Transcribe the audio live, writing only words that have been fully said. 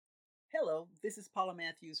Hello, this is Paula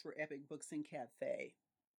Matthews for Epic Books and Cafe.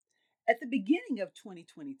 At the beginning of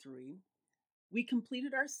 2023, we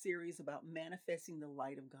completed our series about manifesting the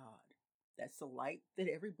light of God. That's the light that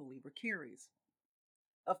every believer carries.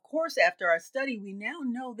 Of course, after our study, we now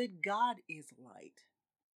know that God is light.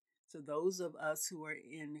 So, those of us who are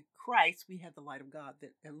in Christ, we have the light of God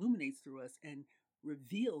that illuminates through us and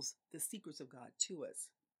reveals the secrets of God to us.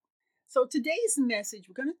 So, today's message,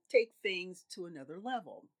 we're going to take things to another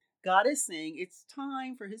level. God is saying it's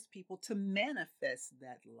time for his people to manifest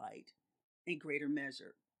that light in greater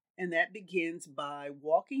measure. And that begins by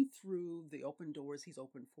walking through the open doors he's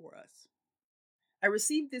opened for us. I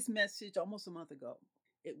received this message almost a month ago.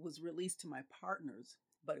 It was released to my partners,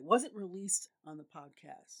 but it wasn't released on the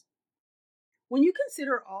podcast. When you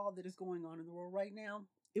consider all that is going on in the world right now,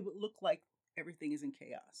 it would look like everything is in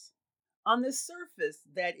chaos. On the surface,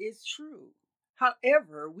 that is true.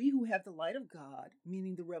 However, we who have the light of God,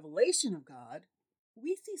 meaning the revelation of God,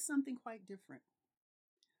 we see something quite different.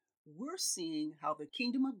 We're seeing how the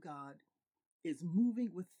kingdom of God is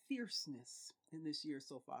moving with fierceness in this year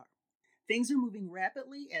so far. Things are moving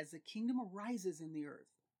rapidly as the kingdom arises in the earth.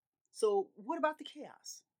 So, what about the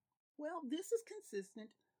chaos? Well, this is consistent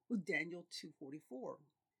with Daniel 2:44.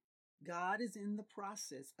 God is in the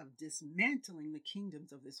process of dismantling the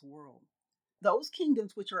kingdoms of this world. Those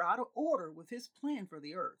kingdoms which are out of order with his plan for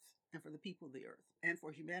the earth and for the people of the earth and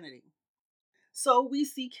for humanity. So we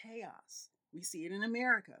see chaos. We see it in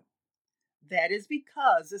America. That is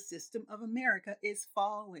because the system of America is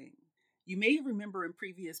falling. You may remember in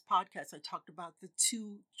previous podcasts, I talked about the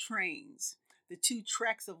two trains, the two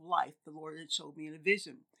tracks of life the Lord had showed me in a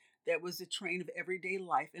vision. There was the train of everyday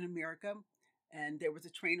life in America, and there was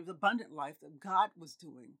a train of abundant life that God was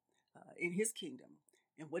doing in his kingdom.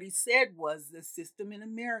 And what he said was the system in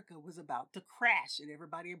America was about to crash, and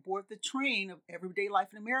everybody aboard the train of everyday life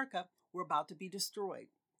in America were about to be destroyed.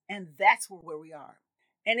 And that's where we are.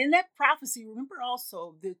 And in that prophecy, remember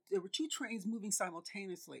also that there were two trains moving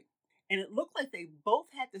simultaneously. And it looked like they both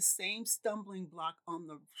had the same stumbling block on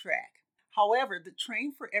the track. However, the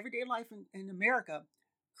train for everyday life in America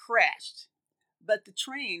crashed. But the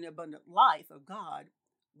train, abundant life of God,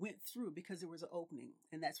 went through because there was an opening.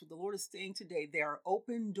 And that's what the Lord is saying today. There are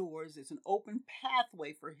open doors, there's an open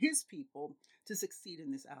pathway for his people to succeed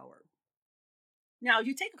in this hour. Now,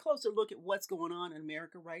 you take a closer look at what's going on in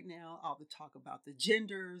America right now, all the talk about the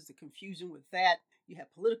genders, the confusion with that. You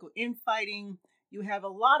have political infighting. You have a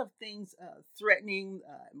lot of things threatening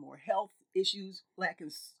more health issues, lack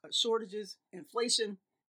of shortages, inflation.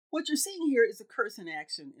 What you're seeing here is a curse in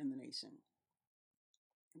action in the nation.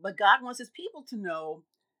 But God wants his people to know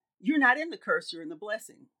you're not in the curse, you're in the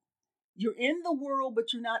blessing. You're in the world,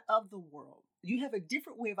 but you're not of the world. You have a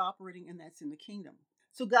different way of operating, and that's in the kingdom.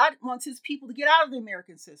 So God wants his people to get out of the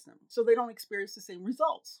American system so they don't experience the same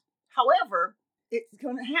results. However, it's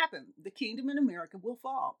going to happen. The kingdom in America will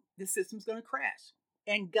fall. The system's going to crash.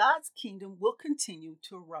 And God's kingdom will continue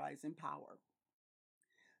to rise in power.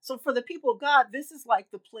 So for the people of God, this is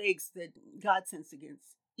like the plagues that God sends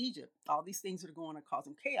against Egypt. All these things that are going to cause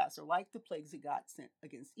them chaos are like the plagues that God sent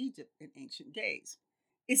against Egypt in ancient days.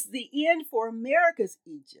 It's the end for America's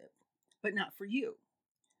Egypt, but not for you.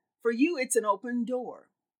 For you, it's an open door.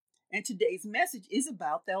 And today's message is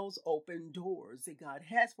about those open doors that God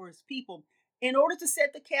has for his people in order to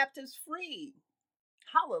set the captives free.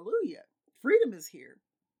 Hallelujah. Freedom is here.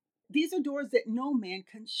 These are doors that no man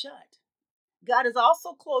can shut. God is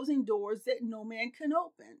also closing doors that no man can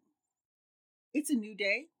open. It's a new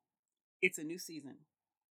day. It's a new season.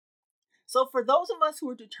 So for those of us who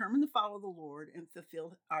are determined to follow the Lord and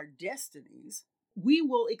fulfill our destinies, we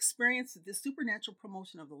will experience the supernatural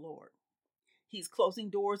promotion of the Lord. He's closing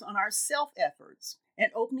doors on our self efforts and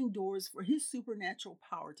opening doors for his supernatural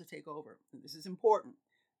power to take over. And this is important.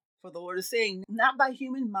 For the Lord is saying, not by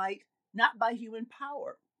human might, not by human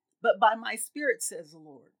power, but by my spirit, says the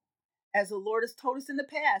Lord. As the Lord has told us in the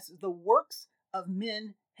past, the works of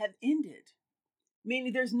men have ended,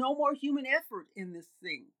 meaning there's no more human effort in this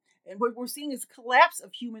thing. And what we're seeing is collapse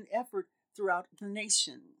of human effort throughout the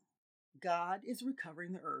nation. God is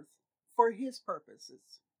recovering the earth for his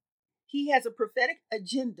purposes. He has a prophetic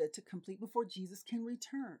agenda to complete before Jesus can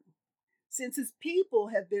return. Since his people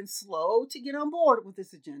have been slow to get on board with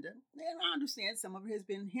this agenda, and I understand some of it has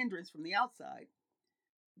been hindrance from the outside,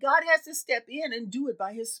 God has to step in and do it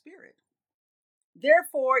by his Spirit.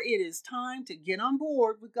 Therefore, it is time to get on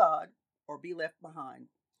board with God or be left behind.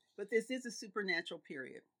 But this is a supernatural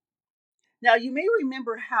period. Now, you may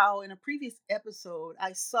remember how in a previous episode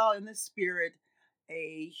I saw in the Spirit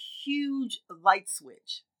a huge light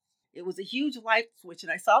switch. It was a huge light switch,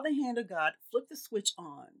 and I saw the hand of God flip the switch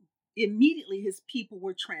on. Immediately, his people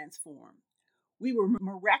were transformed. We were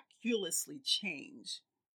miraculously changed.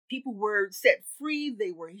 People were set free,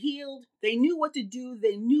 they were healed, they knew what to do,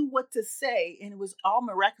 they knew what to say, and it was all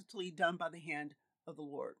miraculously done by the hand of the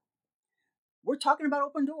Lord. We're talking about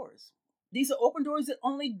open doors. These are open doors that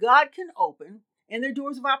only God can open, and they're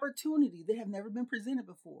doors of opportunity that have never been presented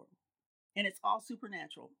before. And it's all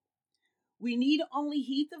supernatural. We need to only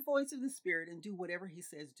heed the voice of the Spirit and do whatever He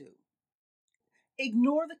says do.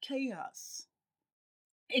 Ignore the chaos.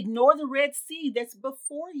 Ignore the Red Sea that's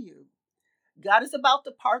before you. God is about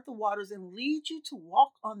to part the waters and lead you to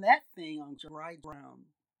walk on that thing on dry ground.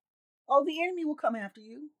 Oh, the enemy will come after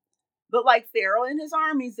you, but like Pharaoh and his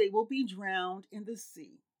armies, they will be drowned in the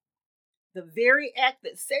sea. The very act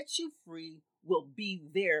that sets you free will be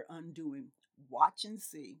their undoing. Watch and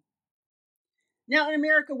see. Now, in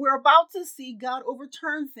America, we're about to see God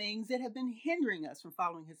overturn things that have been hindering us from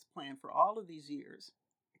following His plan for all of these years.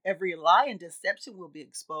 Every lie and deception will be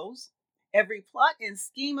exposed. Every plot and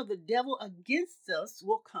scheme of the devil against us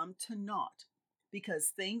will come to naught because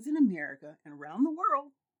things in America and around the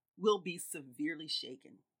world will be severely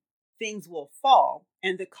shaken. Things will fall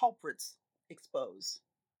and the culprits exposed.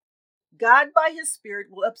 God, by His Spirit,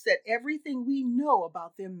 will upset everything we know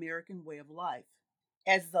about the American way of life.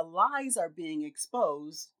 As the lies are being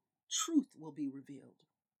exposed, truth will be revealed.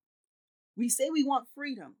 We say we want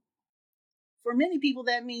freedom. For many people,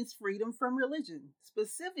 that means freedom from religion,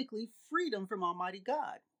 specifically freedom from Almighty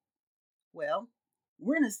God. Well,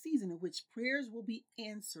 we're in a season in which prayers will be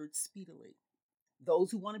answered speedily.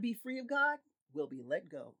 Those who want to be free of God will be let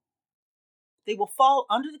go. They will fall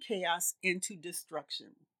under the chaos into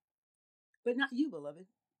destruction. But not you, beloved.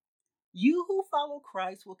 You who follow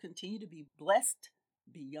Christ will continue to be blessed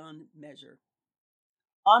beyond measure.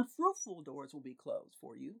 Unfruitful doors will be closed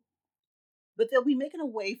for you, but they'll be making a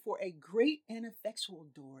way for a great and effectual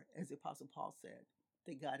door, as the Apostle Paul said,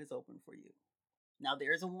 that God has opened for you. Now,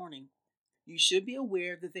 there is a warning. You should be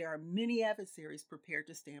aware that there are many adversaries prepared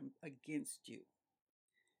to stand against you.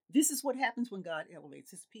 This is what happens when God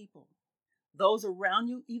elevates His people. Those around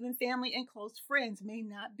you, even family and close friends, may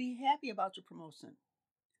not be happy about your promotion.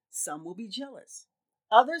 Some will be jealous.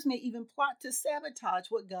 Others may even plot to sabotage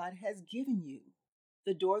what God has given you.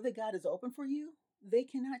 The door that God has opened for you, they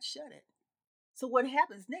cannot shut it. So what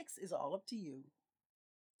happens next is all up to you.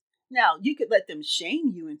 Now, you could let them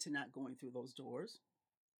shame you into not going through those doors.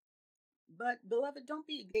 But, beloved, don't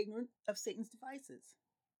be ignorant of Satan's devices.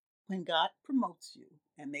 When God promotes you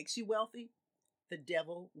and makes you wealthy, the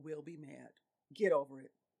devil will be mad. Get over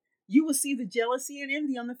it. You will see the jealousy and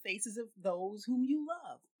envy on the faces of those whom you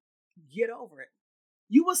love. Get over it.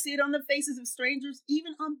 You will see it on the faces of strangers,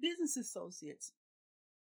 even on business associates.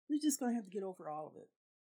 You're just going to have to get over all of it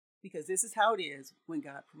because this is how it is when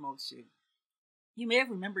God promotes you. You may have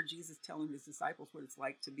remembered Jesus telling His disciples what it's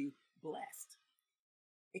like to be blessed.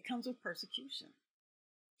 It comes with persecution.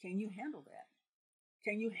 Can you handle that?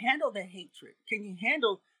 Can you handle the hatred? Can you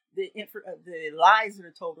handle the lies that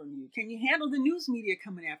are told on you? Can you handle the news media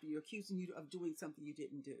coming after you, accusing you of doing something you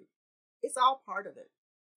didn't do? It's all part of it.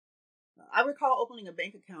 I recall opening a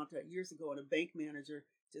bank account years ago, and a bank manager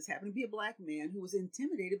just happened to be a black man who was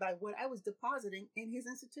intimidated by what I was depositing in his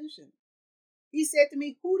institution. He said to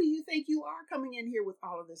me, "Who do you think you are coming in here with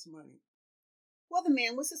all of this money?" Well, the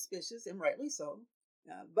man was suspicious, and rightly so.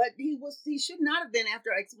 But he should not have been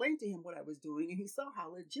after I explained to him what I was doing, and he saw how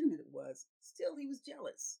legitimate it was. Still, he was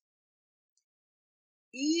jealous.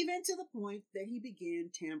 Even to the point that he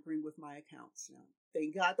began tampering with my accounts. Now,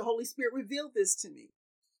 thank God the Holy Spirit revealed this to me.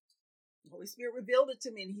 The Holy Spirit revealed it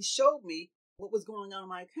to me, and He showed me what was going on in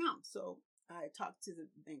my account. So I talked to the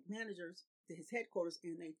bank managers, to his headquarters,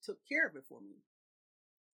 and they took care of it for me.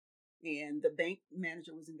 And the bank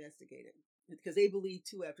manager was investigated because they believed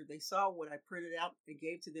too, after they saw what I printed out and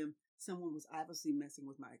gave to them, someone was obviously messing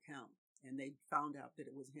with my account, and they found out that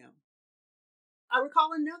it was him. I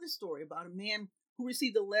recall another story about a man who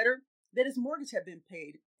received a letter that his mortgage had been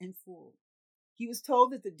paid in full. He was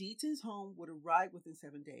told that the deed to his home would arrive within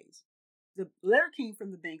 7 days. The letter came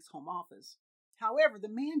from the bank's home office. However, the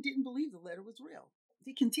man didn't believe the letter was real.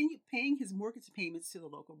 He continued paying his mortgage payments to the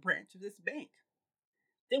local branch of this bank.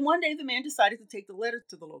 Then one day the man decided to take the letter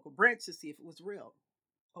to the local branch to see if it was real.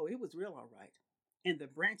 Oh, it was real, all right. And the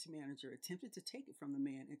branch manager attempted to take it from the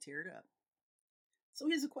man and tear it up. So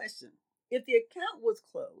here's a question. If the account was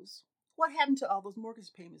closed, what happened to all those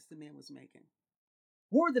mortgage payments the man was making?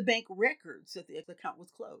 Were the bank records that the account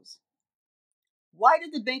was closed? Why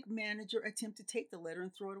did the bank manager attempt to take the letter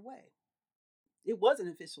and throw it away? It was an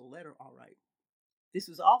official letter, all right. This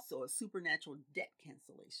was also a supernatural debt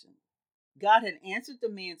cancellation. God had answered the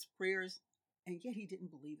man's prayers and yet he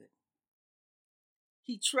didn't believe it.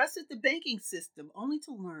 He trusted the banking system only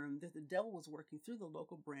to learn that the devil was working through the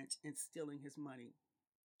local branch and stealing his money.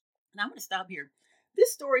 And I'm going to stop here.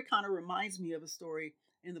 This story kind of reminds me of a story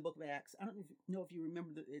in the book of Acts. I don't know if you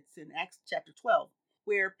remember that it's in Acts chapter 12,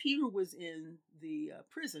 where Peter was in the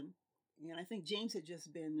prison, and I think James had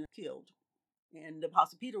just been killed. And the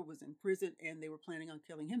Apostle Peter was in prison, and they were planning on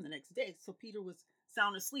killing him the next day. So Peter was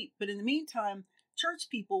sound asleep. But in the meantime, church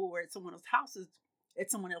people were at someone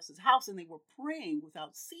else's house, and they were praying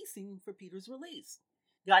without ceasing for Peter's release.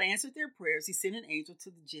 God answered their prayers. He sent an angel to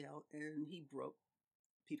the jail, and he broke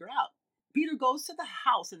Peter out. Peter goes to the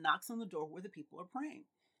house and knocks on the door where the people are praying.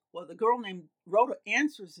 Well, the girl named Rhoda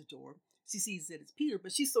answers the door. She sees that it's Peter,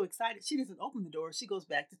 but she's so excited she doesn't open the door. She goes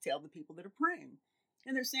back to tell the people that are praying.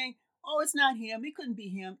 And they're saying, "Oh, it's not him. It couldn't be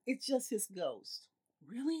him. It's just his ghost."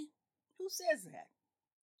 Really? Who says that?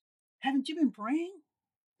 Haven't you been praying?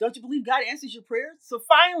 Don't you believe God answers your prayers? So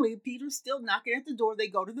finally, Peter's still knocking at the door. They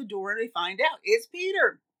go to the door and they find out it's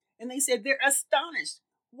Peter. And they said they're astonished.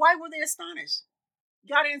 Why were they astonished?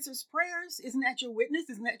 God answers prayers. Isn't that your witness?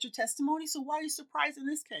 Isn't that your testimony? So why are you surprised in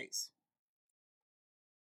this case?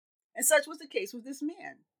 And such was the case with this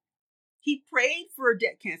man. He prayed for a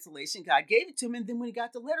debt cancellation. God gave it to him. And then when he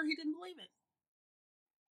got the letter, he didn't believe it.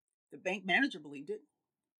 The bank manager believed it.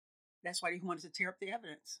 That's why he wanted to tear up the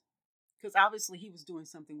evidence. Because obviously he was doing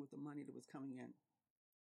something with the money that was coming in.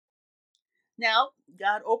 Now,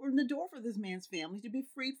 God opened the door for this man's family to be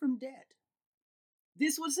freed from debt.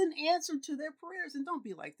 This was an answer to their prayers. And don't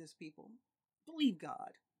be like this, people. Believe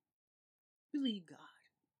God. Believe God.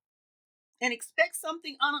 And expect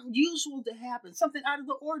something unusual to happen, something out of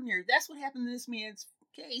the ordinary. That's what happened in this man's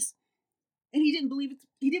case. And he didn't believe it.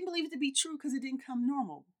 He didn't believe it to be true because it didn't come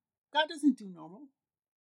normal. God doesn't do normal.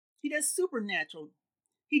 He does supernatural.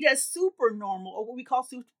 He does super normal, or what we call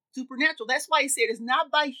supernatural. That's why he said it's not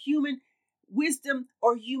by human wisdom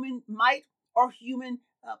or human might or human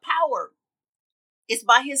power. It's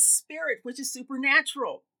by his spirit, which is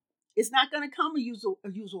supernatural. It's not going to come a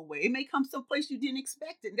usual way. It may come someplace you didn't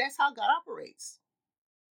expect it. And that's how God operates.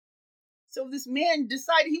 So this man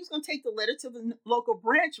decided he was going to take the letter to the local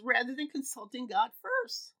branch rather than consulting God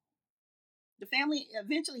first. The family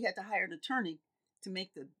eventually had to hire an attorney to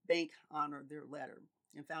make the bank honor their letter,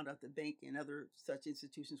 and found out the bank and other such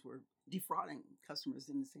institutions were defrauding customers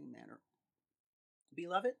in the same manner.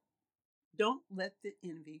 Beloved, don't let the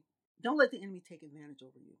envy don't let the enemy take advantage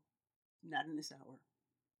over you. Not in this hour.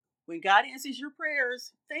 When God answers your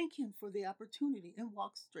prayers, thank him for the opportunity and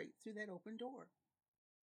walk straight through that open door.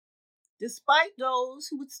 Despite those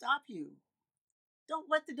who would stop you, don't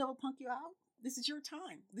let the devil punk you out. This is your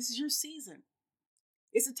time. This is your season.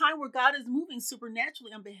 It's a time where God is moving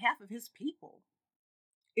supernaturally on behalf of his people.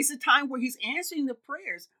 It's a time where he's answering the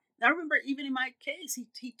prayers. I remember even in my case,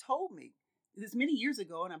 he told me this many years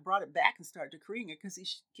ago, and I brought it back and started decreeing it because he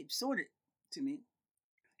keeps showing it to me.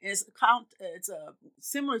 And it's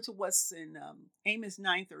similar to what's in Amos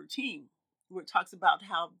 9:13, where it talks about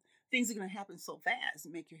how things are going to happen so fast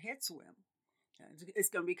and make your head swim. It's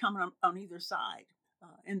going to be coming on either side.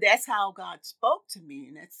 And that's how God spoke to me.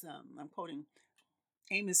 And that's I'm quoting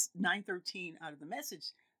Amos 9:13 out of the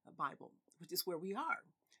Message Bible, which is where we are.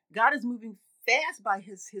 God is moving fast by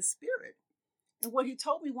his spirit. And what he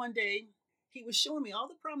told me one day, he was showing me all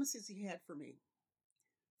the promises he had for me,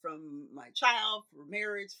 from my child, for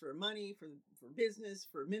marriage, for money, for business,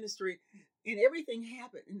 for ministry, and everything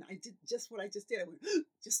happened. And I did just what I just did. I went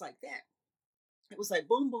just like that. It was like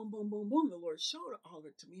boom, boom, boom, boom, boom. The Lord showed all of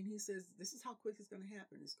it to me, and he says, "This is how quick it's going to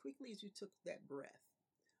happen. As quickly as you took that breath.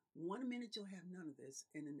 1 minute you'll have none of this,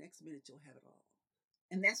 and the next minute you'll have it all."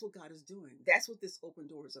 And that's what God is doing. That's what this open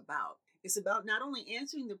door is about. It's about not only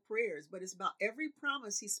answering the prayers, but it's about every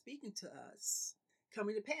promise he's speaking to us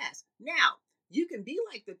coming to pass. Now, you can be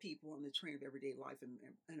like the people on the train of everyday life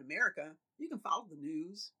in America. You can follow the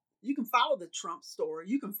news. You can follow the Trump story.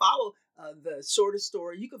 You can follow the shortest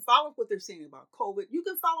story. You can follow what they're saying about COVID. You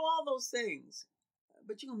can follow all those things.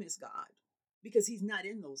 But you're going to miss God because he's not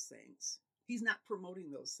in those things. He's not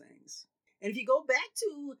promoting those things. And if you go back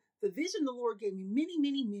to the vision the Lord gave me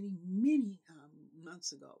many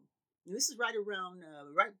months ago, and this is right around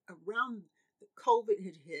the COVID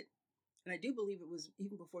had hit, and I do believe it was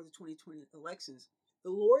even before the 2020 elections. The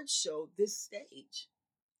Lord showed this stage,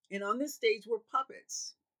 and on this stage were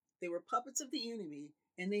puppets. They were puppets of the enemy,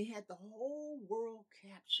 and they had the whole world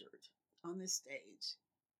captured on this stage.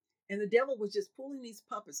 And the devil was just pulling these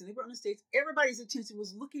puppets, and they were on the stage. Everybody's attention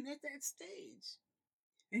was looking at that stage.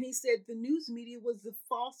 And he said the news media was the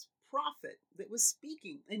false prophet that was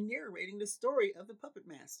speaking and narrating the story of the puppet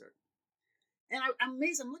master. And I'm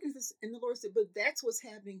amazed. I'm looking at this, and the Lord said, "But that's what's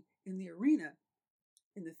happening in the arena,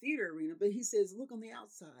 in the theater arena." But He says, "Look on the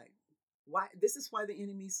outside. Why? This is why the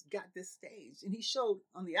enemies got this stage." And He showed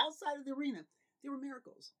on the outside of the arena there were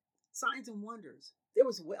miracles, signs, and wonders. There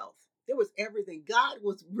was wealth. There was everything. God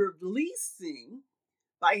was releasing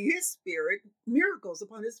by His Spirit miracles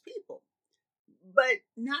upon His people, but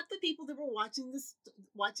not the people that were watching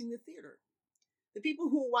the theater. The people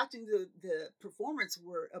who were watching the performance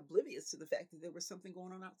were oblivious to the fact that there was something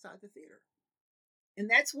going on outside the theater. And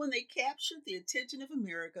that's when they captured the attention of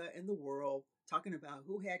America and the world, talking about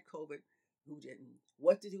who had COVID, who didn't,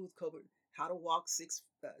 what to do with COVID, how to walk 6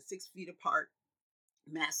 feet apart,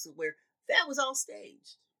 masks to wear. That was all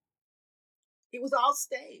staged. It was all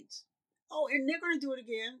staged. Oh, and they're going to do it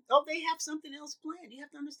again. Oh, they have something else planned. You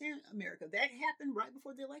have to understand, America. That happened right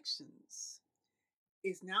before the elections.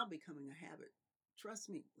 It's now becoming a habit. Trust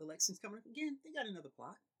me, the elections coming up again. They got another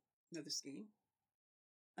plot, another scheme,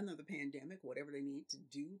 another pandemic, whatever they need to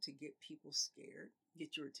do to get people scared,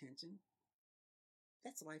 get your attention.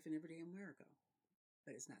 That's life in everyday America.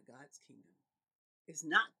 But it's not God's kingdom. It's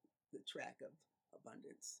not the track of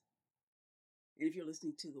abundance. And if you're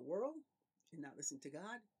listening to the world and not listening to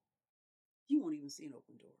God, you won't even see an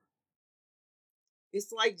open door.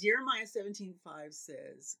 It's like Jeremiah 17:5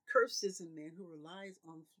 says, "Cursed is a man who relies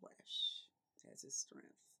on flesh as his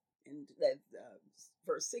strength." And that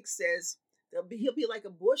verse 6 says, he'll be like a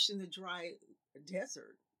bush in the dry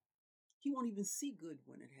desert. He won't even see good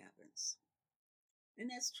when it happens. And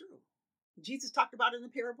that's true. Jesus talked about it in the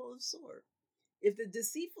parable of the sword. If the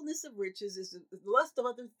deceitfulness of riches is the lust of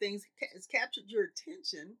other things has captured your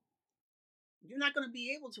attention, you're not going to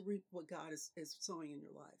be able to reap what God is sowing in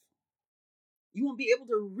your life. You won't be able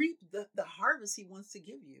to reap the harvest He wants to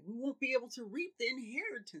give you. We won't be able to reap the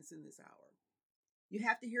inheritance in this hour. You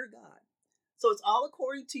have to hear God. So it's all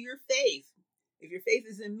according to your faith. If your faith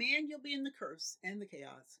is in man, you'll be in the curse and the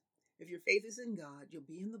chaos. If your faith is in God, you'll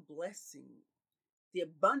be in the blessing, the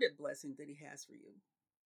abundant blessing that He has for you.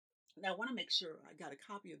 Now, I want to make sure I got a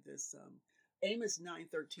copy of this Amos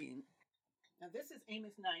 9:13. Now, this is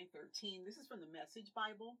Amos 9:13. This is from the Message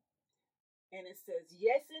Bible. And it says,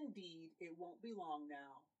 "Yes, indeed, it won't be long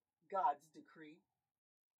now. God's decree.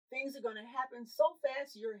 Things are going to happen so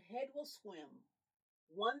fast your head will swim.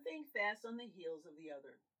 One thing fast on the heels of the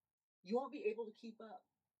other. You won't be able to keep up.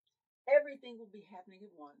 Everything will be happening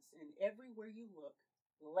at once, and everywhere you look,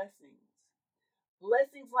 blessings.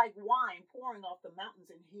 Blessings like wine pouring off the mountains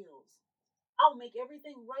and hills. I'll make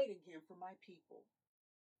everything right again for my people.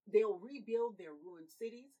 They'll rebuild their ruined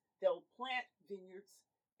cities. They'll plant vineyards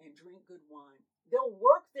and drink good wine. They'll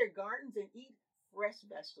work their gardens and eat fresh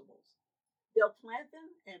vegetables. They'll plant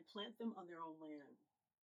them on their own land.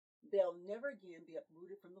 They'll never again be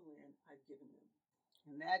uprooted from the land I've given them."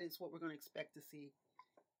 And that is what we're going to expect to see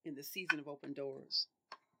in the season of open doors.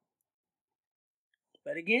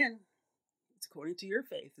 But again, it's according to your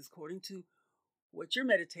faith. It's according to what you're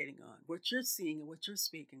meditating on, what you're seeing, and what you're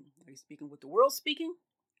speaking. Are you speaking what the world's speaking?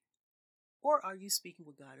 Or are you speaking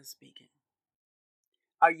what God is speaking?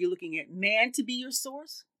 Are you looking at man to be your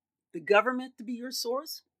source? The government to be your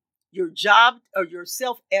source? Your job or your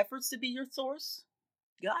self efforts to be your source?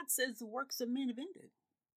 God says the works of men have ended.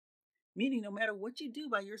 Meaning, no matter what you do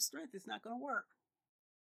by your strength, it's not going to work.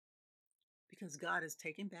 Because God has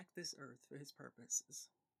taken back this earth for His purposes.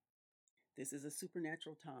 This is a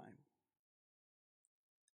supernatural time.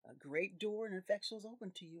 A great door and effectual is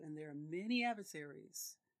open to you, and there are many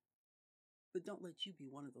adversaries. But don't let you be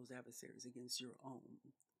one of those adversaries against your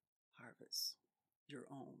own harvest, your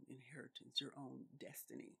own inheritance, your own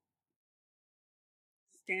destiny.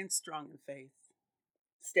 Stand strong in faith.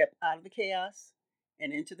 Step out of the chaos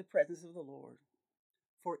and into the presence of the Lord.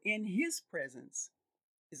 For in His presence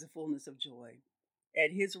is the fullness of joy.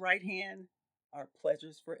 At His right hand are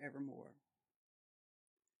pleasures forevermore.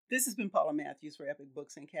 This has been Paula Matthews for Epic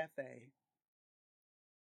Books and Cafe.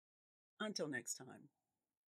 Until next time.